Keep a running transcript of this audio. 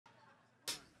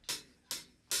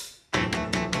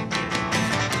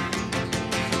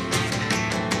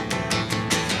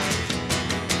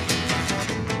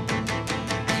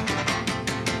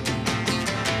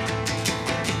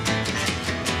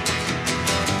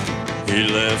He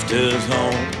left his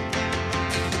home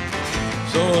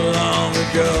so long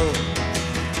ago,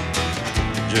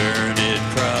 journeyed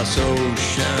across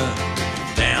ocean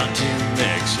down to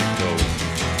Mexico,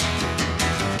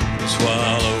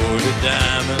 swallowed a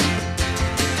diamond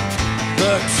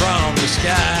plucked from the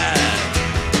sky,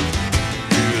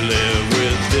 to live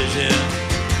with vision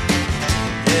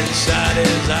inside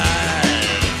his eyes.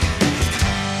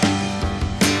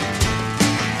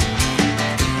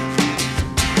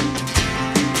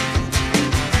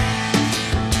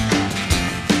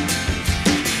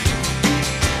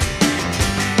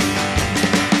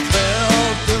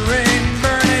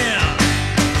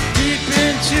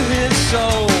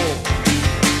 Soul,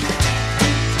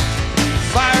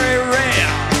 fiery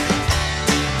ram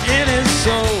in his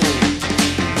soul.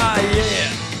 Ah, yeah.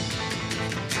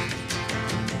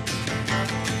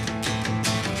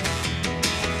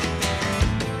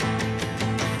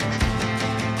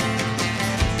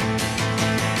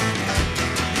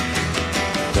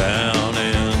 Down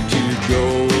into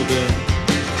golden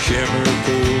shimmer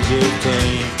pools of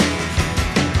flame.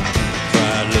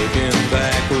 Tried looking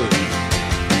backward,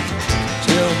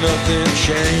 nothing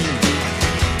changed.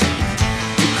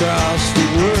 Across the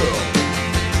world,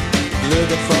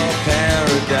 looking for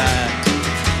paradise,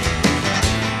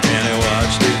 and I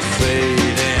watched it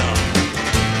fade in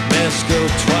Mexico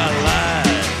twilight.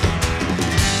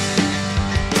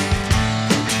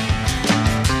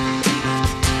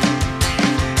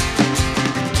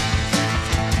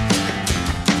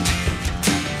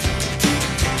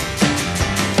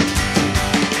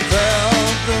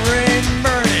 Felt the rain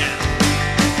burning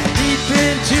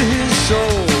into his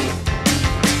soul,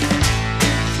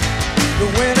 the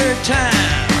winter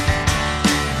time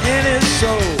in his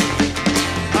soul.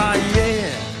 Ah,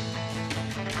 yeah.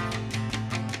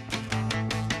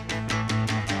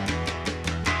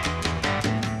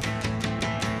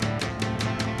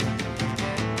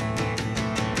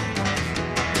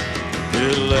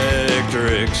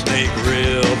 Electric snake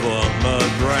river,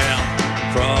 mud ground,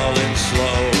 crawling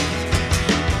slow,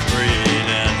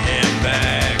 breathing him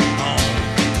back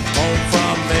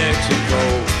from Mexico.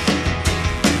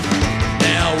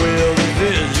 Now will the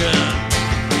vision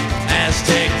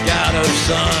Aztec god of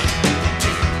sun